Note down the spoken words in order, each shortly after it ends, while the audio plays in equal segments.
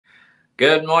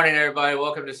Good morning, everybody.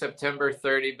 Welcome to September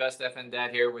 30. Best effing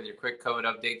dad here with your quick COVID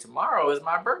update. Tomorrow is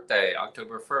my birthday,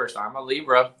 October 1st. I'm a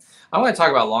Libra. I want to talk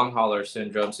about long hauler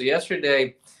syndrome. So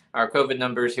yesterday, our COVID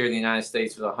numbers here in the United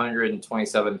States was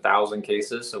 127,000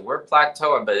 cases. So we're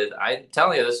plateauing, but I'm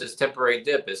telling you, this is temporary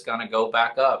dip. It's going to go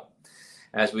back up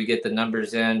as we get the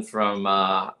numbers in from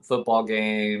football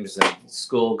games and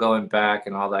school going back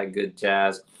and all that good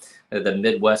jazz. The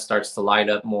Midwest starts to light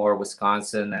up more,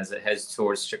 Wisconsin as it heads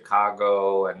towards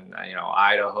Chicago and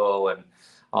Idaho and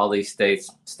all these states.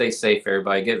 Stay safe,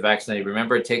 everybody. Get vaccinated.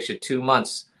 Remember, it takes you 2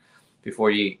 months before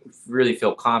you really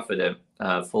feel confident,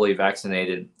 fully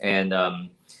vaccinated. And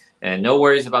no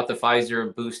worries about the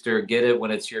Pfizer booster. Get it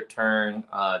when it's your turn.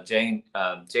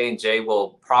 J&J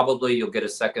will probably, you'll get a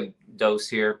second dose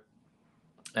here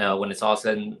when it's all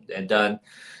said and done.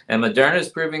 And Moderna is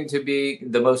proving to be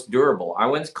the most durable. I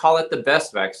wouldn't call it the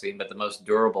best vaccine, but the most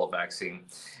durable vaccine.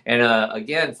 And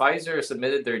again, Pfizer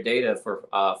submitted their data for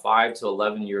 5 to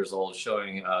 11 years old,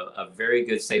 showing a very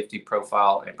good safety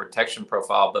profile and protection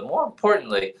profile, but more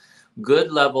importantly,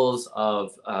 good levels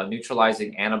of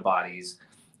neutralizing antibodies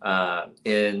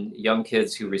in young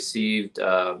kids who received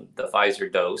the Pfizer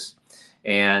dose.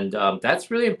 And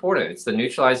that's really important. It's the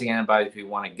neutralizing antibodies we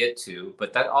want to get to,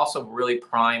 but that also really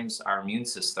primes our immune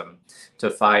system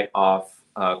to fight off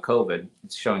COVID.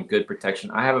 It's showing good protection.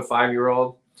 I have a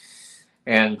 5-year-old,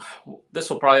 and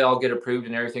this will probably all get approved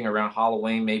and everything around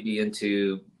Halloween, maybe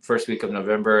into first week of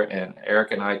November. And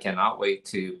Eric and I cannot wait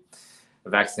to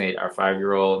vaccinate our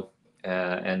 5-year-old.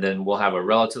 And then we'll have a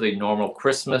relatively normal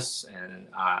Christmas. And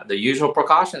the usual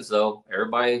precautions, though,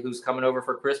 everybody who's coming over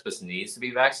for Christmas needs to be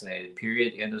vaccinated.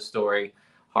 Period. End of story.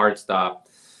 Hard stop.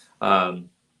 I've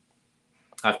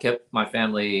kept my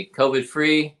family COVID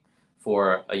free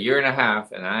for a year and a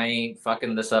half, and I ain't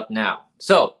fucking this up now.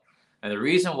 So, and the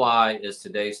reason why is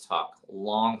today's talk,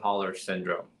 long hauler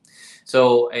syndrome.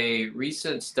 So a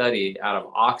recent study out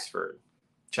of Oxford,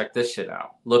 check this shit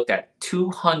out, looked at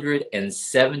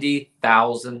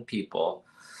 270,000 people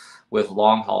with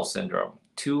long haul syndrome,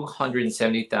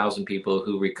 270,000 people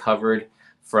who recovered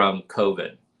from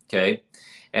COVID, okay?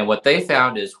 And what they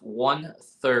found is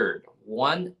 1/3,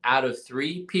 1 out of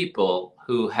 3 people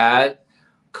who had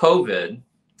COVID,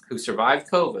 who survived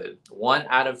COVID, 1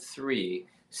 out of 3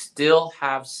 still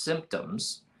have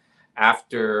symptoms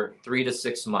after 3 to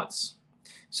 6 months.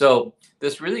 So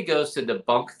this really goes to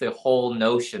debunk the whole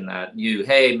notion that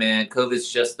hey man,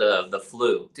 COVID's just the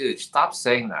flu. Dude, stop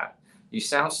saying that. You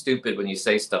sound stupid when you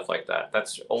say stuff like that.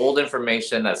 That's old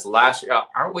information. That's last year.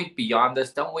 Aren't we beyond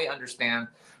this? Don't we understand?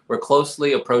 We're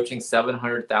closely approaching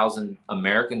 700,000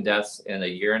 American deaths in a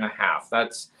year and a half.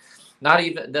 That's not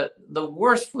even the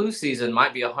worst flu season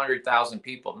might be 100,000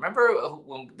 people. Remember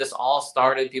when this all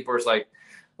started, people were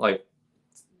like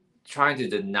trying to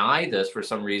deny this for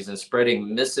some reason,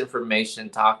 spreading misinformation,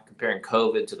 comparing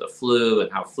COVID to the flu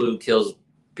and how flu kills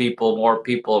more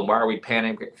people, and why are we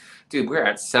panicking? Dude, we're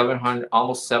at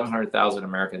almost 700,000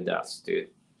 American deaths, dude.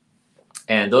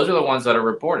 And those are the ones that are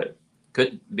reported.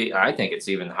 Could be, I think it's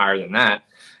even higher than that.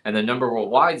 And the number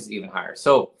worldwide is even higher.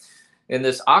 So in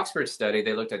this Oxford study,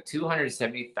 they looked at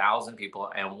 270,000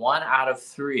 people, and 1 out of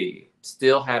 3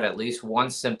 still had at least one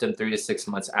symptom 3 to 6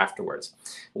 months afterwards.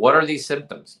 What are these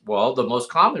symptoms? Well, the most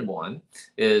common one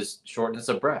is shortness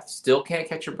of breath. Still can't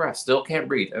catch your breath, still can't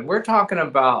breathe. And we're talking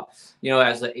about,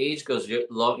 as the age goes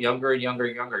younger and younger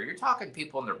and younger, you're talking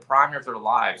people in their prime of their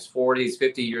lives, 40s,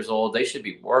 50 years old. They should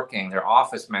be working. They're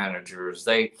office managers.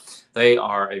 They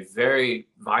are a very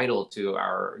vital to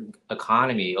our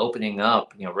economy, opening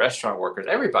up, restaurant workers,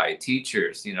 everybody,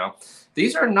 teachers,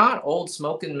 These are not old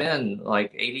smoking men,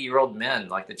 like 80-year-old men,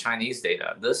 like the Chinese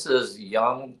data. This is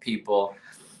young people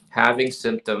having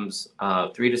symptoms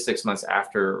 3 to 6 months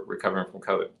after recovering from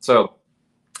COVID. So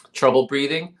trouble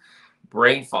breathing,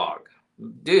 brain fog.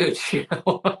 Dude,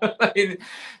 I mean,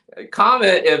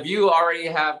 comment if you already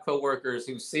have coworkers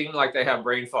who seem like they have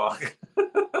brain fog.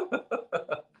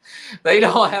 They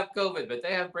don't have COVID, but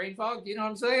they have brain fog. You know what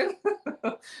I'm saying?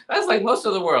 That's like most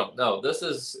of the world. No, this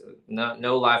is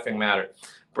no laughing matter.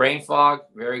 Brain fog,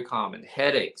 very common.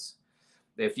 Headaches.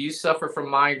 If you suffer from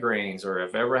migraines or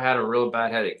have ever had a real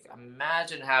bad headache,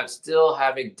 imagine still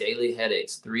having daily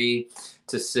headaches 3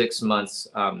 to 6 months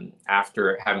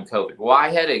after having COVID. Why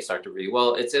headaches, Dr. B?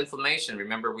 Well, it's inflammation.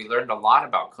 Remember, we learned a lot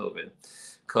about COVID,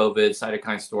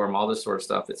 cytokine storm, all this sort of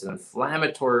stuff. It's an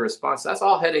inflammatory response. That's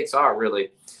all headaches are,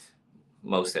 really.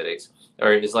 Most headaches,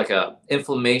 or it's like a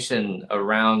inflammation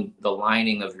around the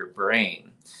lining of your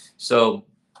brain. So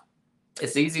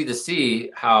it's easy to see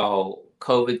how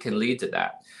COVID can lead to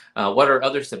that. What are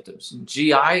other symptoms?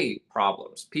 GI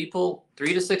problems. People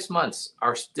 3 to 6 months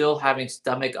are still having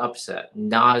stomach upset,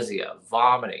 nausea,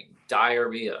 vomiting,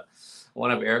 diarrhea.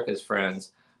 One of Erica's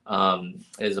friends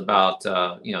is about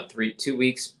 2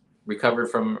 weeks recovered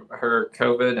from her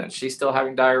COVID, and she's still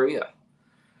having diarrhea.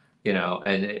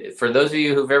 And for those of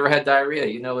you who've ever had diarrhea,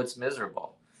 it's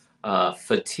miserable.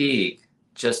 Fatigue,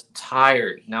 just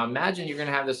tired. Now imagine you're going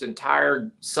to have this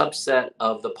entire subset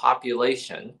of the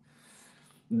population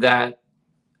that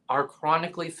are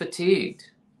chronically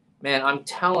fatigued. Man, I'm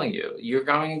telling you, we're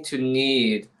going to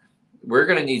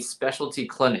need specialty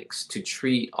clinics to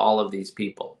treat all of these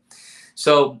people.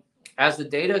 So as the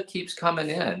data keeps coming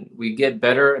in, we get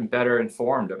better and better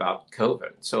informed about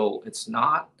COVID. So it's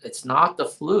not the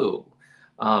flu.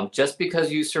 Just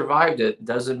because you survived it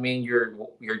doesn't mean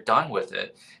you're done with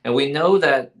it. And we know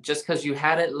that just because you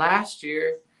had it last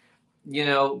year,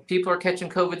 people are catching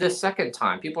COVID this second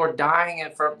time. People are dying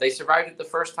they survived it the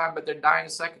first time, but they're dying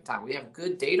the second time. We have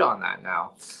good data on that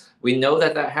now. We know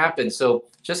that happens. So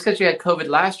just because you had COVID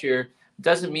last year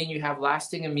doesn't mean you have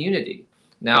lasting immunity.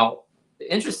 Now,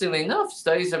 interestingly enough,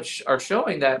 studies are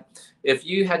showing that if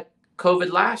you had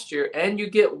COVID last year and you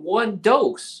get one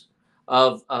dose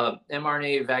of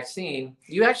mRNA vaccine,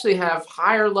 you actually have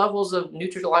higher levels of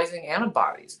neutralizing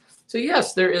antibodies. So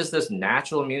yes, there is this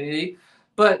natural immunity,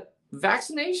 but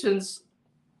vaccinations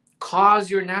cause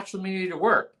your natural immunity to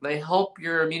work. They help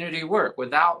your immunity work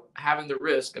without having the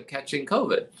risk of catching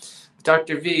COVID.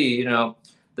 Dr. V,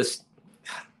 this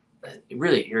it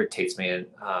really irritates me. And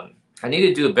I need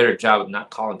to do a better job of not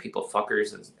calling people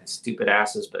fuckers and stupid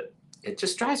asses, but it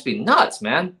just drives me nuts,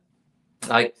 man.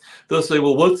 Like, they'll say,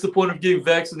 well, what's the point of getting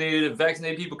vaccinated? If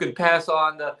vaccinated people can pass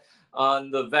on the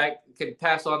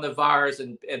virus,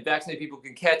 and vaccinated people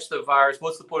can catch the virus,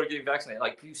 what's the point of getting vaccinated?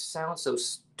 Like, you sound so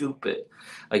stupid.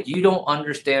 Like, you don't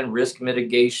understand risk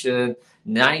mitigation.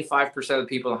 95% of the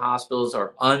people in hospitals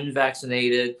are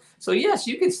unvaccinated. So yes,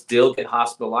 you can still get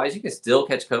hospitalized, you can still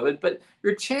catch COVID, but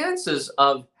your chances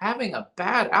of having a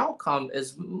bad outcome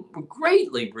is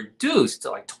greatly reduced, to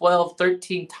like 12,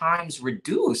 13 times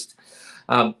reduced.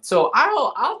 So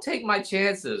I'll take my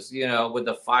chances, with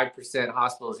the 5%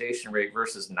 hospitalization rate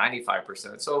versus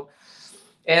 95%. So,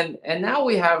 and now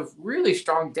we have really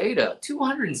strong data,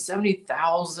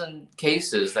 270,000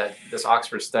 cases that this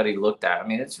Oxford study looked at. I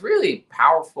mean, it's really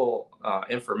powerful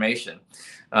information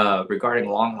regarding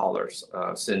long haulers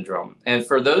syndrome. And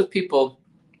for those people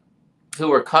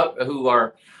who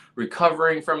are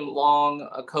recovering from long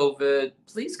COVID,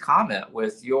 please comment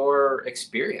with your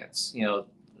experience.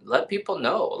 Let people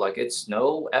know, like, it's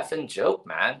no effing joke,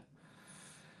 man.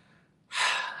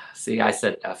 See, I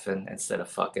said effing instead of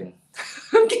fucking.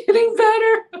 I'm getting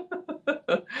better.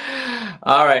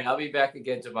 All right, I'll be back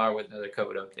again tomorrow with another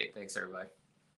COVID update. Thanks, everybody.